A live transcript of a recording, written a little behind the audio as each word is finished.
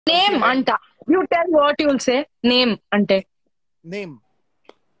Name anta. You tell what you'll say. Name ante. Name.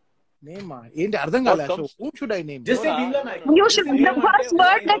 Name. Ain't ardham kala. So whom should I name? Just say Bimla Naik. You should. The first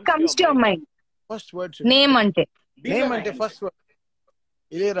word that comes to your mind. First word. Name ante. Name ante first word.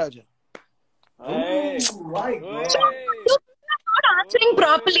 Ilayaraja. Oh my God. Not answering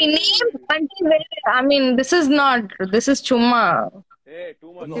properly. Name until I mean, this is chumma. Hey,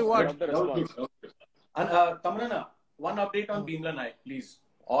 too much. Okay, what? And Tamanana, one update on Bimla Naik, please.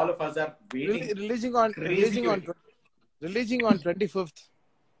 All of us are waiting. Releasing on 25th.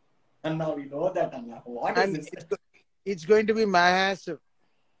 And now we know that, Anna. What is And this? it's going to be massive.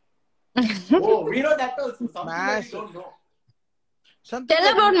 Oh, we know that also. Something that we Massive. don't know.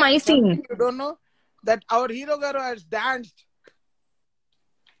 Tell about my scene. You don't know that our hero Garu has danced.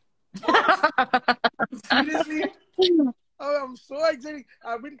 Seriously? Oh, I'm so excited.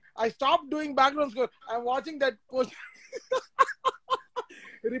 I stopped doing background score. I'm watching that post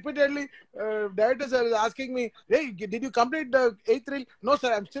repeatedly. Directors are asking me, "Hey, did you complete the 8th reel?" No,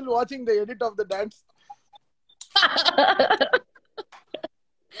 sir. I'm still watching the edit of the dance.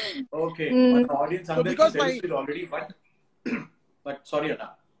 Okay. My audience because understood already, but sorry,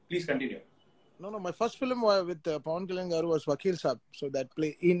 Anna. Please continue. No. My first film with Pawan Kalyan Garu was Vakil Saab. So that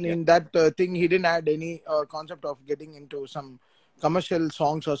play in that thing, he didn't add any concept of getting into some commercial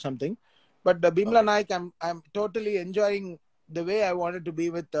songs or something. But Bimla Naik, I'm totally enjoying the way I wanted to be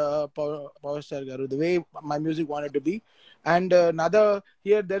with Power Star Garu, the way my music wanted to be. And there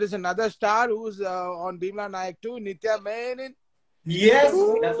is another star who's on Bimla Naik too, Nitya Menon. Yes,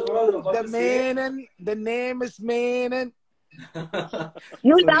 that's what I was about The to say. Menon, the name is Menon.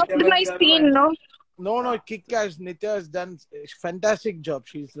 You loved my scene, no? No, kick-ass. Nitya has done a fantastic job.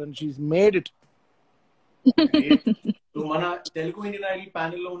 She's made it. Great. So, Mana Telugu Indian Idol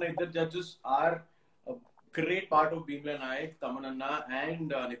panel lo unna iddaru judges are a great part of Bimla Naik, Thaman Anna and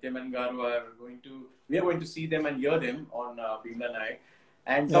Nitya Menon garu we are going to see them and hear them on Bimla Naik.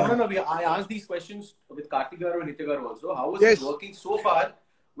 And Thaman Anna, I asked these questions with Karthik garu and Nitya garu also. How was it working so far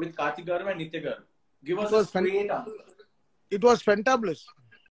with Karthik garu and Nitya garu? Give us a straight answer. It was fantabulous.